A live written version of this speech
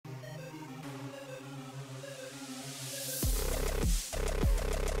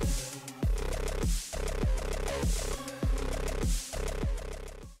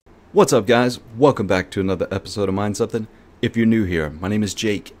What's up, guys? Welcome back to another episode of Mind Something. If you're new here, my name is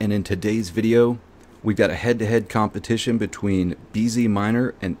Jake, and in today's video we've got a head-to-head competition between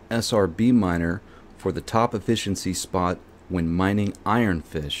Bzminer and SRBminer for the top efficiency spot when mining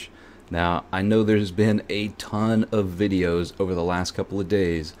Ironfish. Now, I know there's been a ton of videos over the last couple of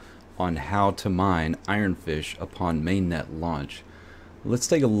days on how to mine Ironfish upon mainnet launch. Let's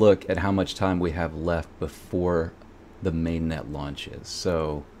take a look at how much time we have left before the mainnet launches.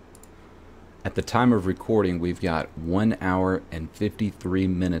 So at the time of recording, we've got 1 hour and 53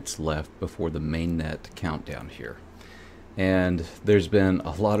 minutes left before the mainnet countdown here. And there's been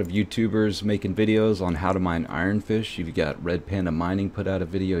a lot of YouTubers making videos on how to mine Ironfish. You've got Red Panda Mining put out a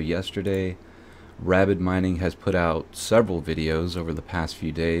video yesterday. Rabid Mining has put out several videos over the past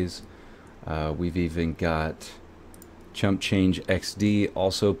few days. We've even got Chump Change XD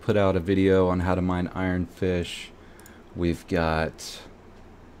also put out a video on how to mine Ironfish. We've got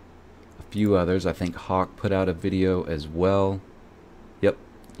few others. I think Hawk put out a video as well. Yep,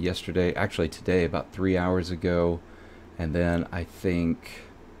 yesterday, actually today, about 3 hours ago. And then I think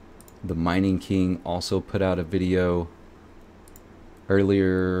the Mining King also put out a video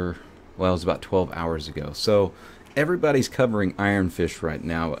earlier. Well, it was about 12 hours ago. So everybody's covering Ironfish right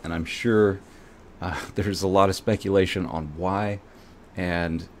now, and I'm sure there's a lot of speculation on why.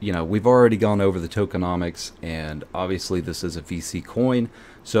 And you know, we've already gone over the tokenomics, and obviously this is a VC coin,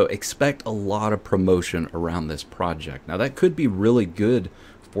 so expect a lot of promotion around this project. Now that could be really good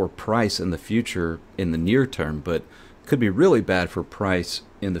for price in the future, in the near term, but could be really bad for price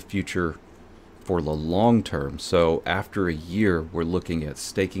in the future for the long term. So after a year, we're looking at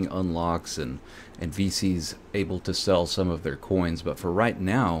staking unlocks and VCs able to sell some of their coins. But for right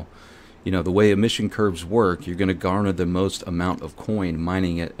now, you know, the way emission curves work, you're going to garner the most amount of coin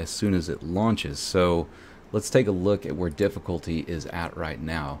mining it as soon as it launches. So let's take a look at where difficulty is at right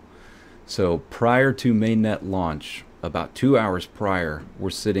now. So prior to mainnet launch, about 2 hours prior, we're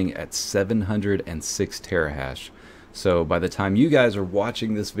sitting at 706 terahash. So by the time you guys are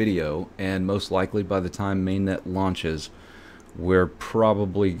watching this video, and most likely by the time mainnet launches, we're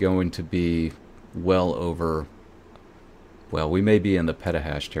probably going to be well over, well, we may be in the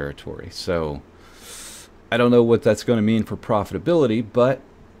petahash territory. So I don't know what that's going to mean for profitability, but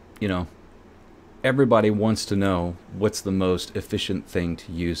you know, everybody wants to know what's the most efficient thing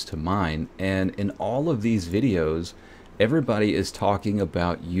to use to mine. And in all of these videos, everybody is talking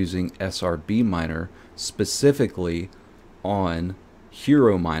about using SRBminer specifically on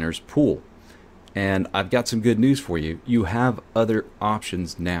Hero Miner's pool. And I've got some good news for you. You have other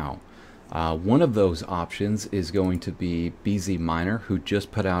options now. One of those options is going to be Bzminer, who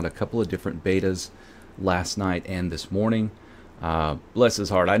just put out a couple of different betas last night and this morning. Bless his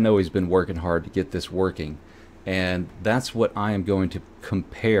heart, I know he's been working hard to get this working, and that's what I am going to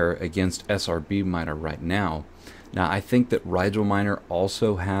compare against SRBminer right now. Now I think that Rigel Miner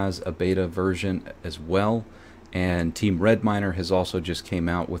also has a beta version as well, and Team Red Miner has also just came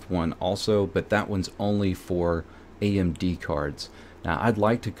out with one also, but that one's only for AMD cards. Now, I'd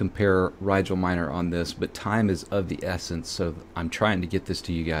like to compare Rigel Miner on this, but time is of the essence, so I'm trying to get this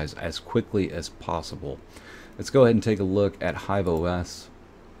to you guys as quickly as possible. Let's go ahead and take a look at Hive OS.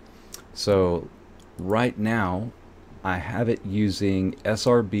 So, right now, I have it using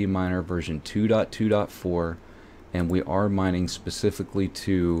SRBminer version 2.2.4, and we are mining specifically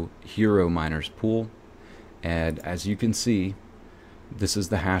to Hero Miner's pool. And as you can see, this is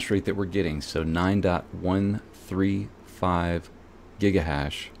the hash rate that we're getting, so 9.135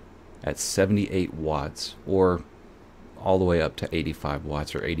 gigahash at 78 watts, or all the way up to 85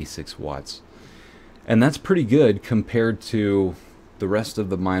 watts or 86 watts. And that's pretty good compared to the rest of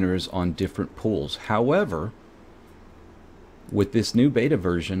the miners on different pools. However, with this new beta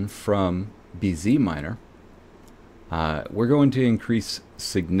version from Bzminer, we're going to increase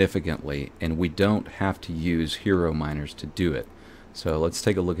significantly, and we don't have to use Hero Miners to do it. So let's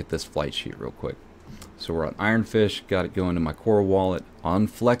take a look at this flight sheet real quick. So we're on Ironfish, got it going to my core wallet on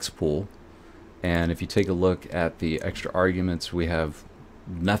Flexpool, and if you take a look at the extra arguments, we have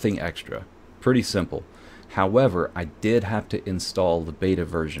nothing extra. Pretty simple. However, I did have to install the beta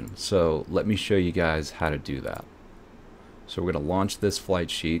version, so let me show you guys how to do that. So we're going to launch this flight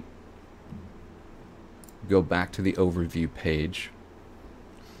sheet, go back to the overview page,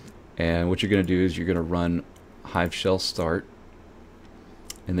 and what you're going to do is you're going to run Hive shell start,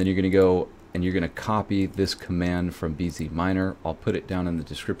 and then you're going to go and you're going to copy this command from Bzminer. I'll put it down in the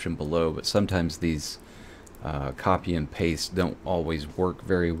description below, but sometimes these copy and paste don't always work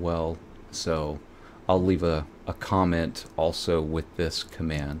very well, so I'll leave a comment also with this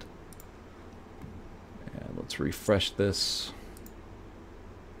command. And let's refresh this.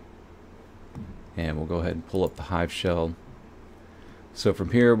 And we'll go ahead and pull up the Hive shell. So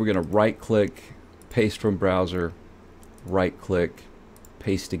from here, we're going to right click, paste from browser, right click,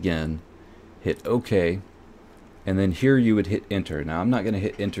 paste again, hit OK, and then here you would hit enter. Now I'm not going to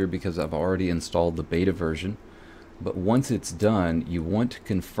hit enter because I've already installed the beta version, but once it's done, you want to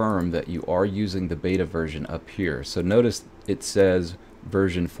confirm that you are using the beta version up here. So notice it says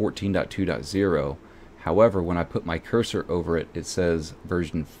version 14.2.0. However, when I put my cursor over it, it says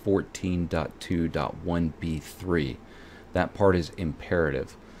version 14.2.1b3. That part is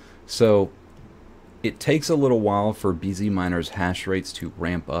imperative. So it takes a little while for Bzminer's hash rates to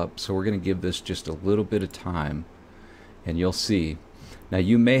ramp up, so we're going to give this just a little bit of time, and you'll see. Now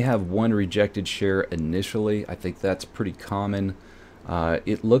you may have one rejected share initially. I think that's pretty common.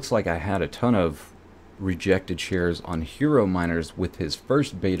 It looks like I had a ton of rejected shares on Hero Miners with his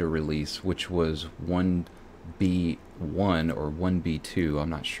first beta release, which was 1b1 or 1b2, I'm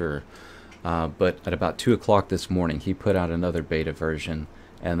not sure. But at about 2 o'clock this morning, he put out another beta version,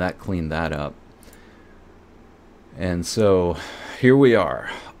 and that cleaned that up. And so here we are,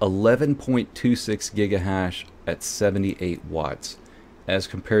 11.26 gigahash at 78 watts, as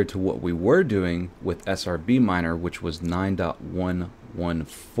compared to what we were doing with SRBminer, which was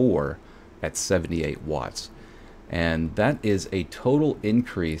 9.114 at 78 watts. And that is a total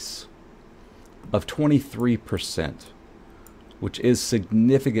increase of 23%, which is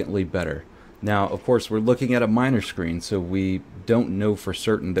significantly better. Now, of course, we're looking at a miner screen, so we don't know for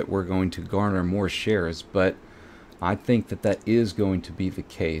certain that we're going to garner more shares, but I think that that is going to be the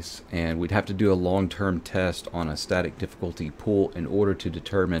case, and we'd have to do a long-term test on a static difficulty pool in order to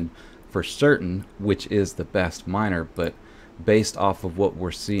determine for certain which is the best miner. But based off of what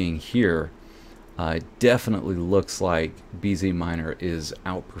we're seeing here, it definitely looks like Bzminer is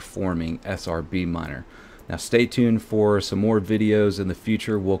outperforming SRBminer. Now stay tuned for some more videos in the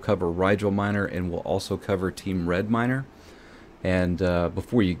future. We'll cover Rigel miner, and we'll also cover Team Red miner. And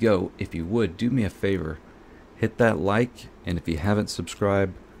before you go, if you would, do me a favor, hit that like, and if you haven't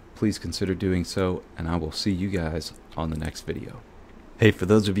subscribed, please consider doing so, and I will see you guys on the next video. Hey, for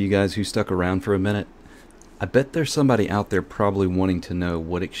those of you guys who stuck around for a minute, I bet there's somebody out there probably wanting to know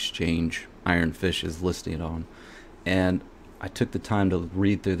what exchange Ironfish is listed on, and I took the time to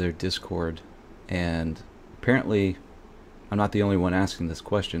read through their Discord, and apparently I'm not the only one asking this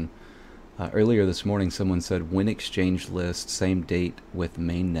question. Earlier this morning someone said when exchange list, same date with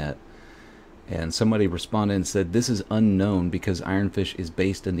mainnet, and somebody responded and said this is unknown because Ironfish is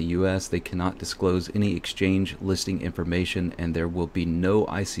based in the US. They cannot disclose any exchange listing information, and there will be no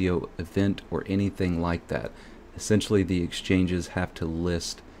ICO event or anything like that. Essentially the exchanges have to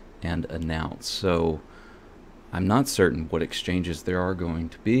list and announce. So I'm not certain what exchanges there are going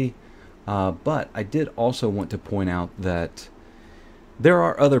to be, but I did also want to point out that there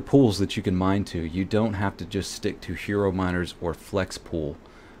are other pools that you can mine to. You don't have to just stick to Hero Miners or Flex Pool.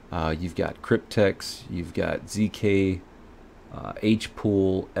 You've got Cryptex, you've got ZK,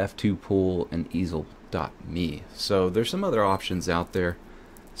 H-Pool, F2 Pool, and Easel.me. So there's some other options out there.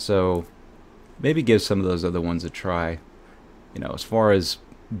 So maybe give some of those other ones a try. You know, as far as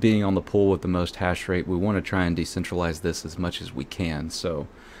being on the pool with the most hash rate, we want to try and decentralize this as much as we can. So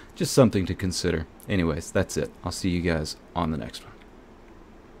just something to consider. Anyways, that's it. I'll see you guys on the next one.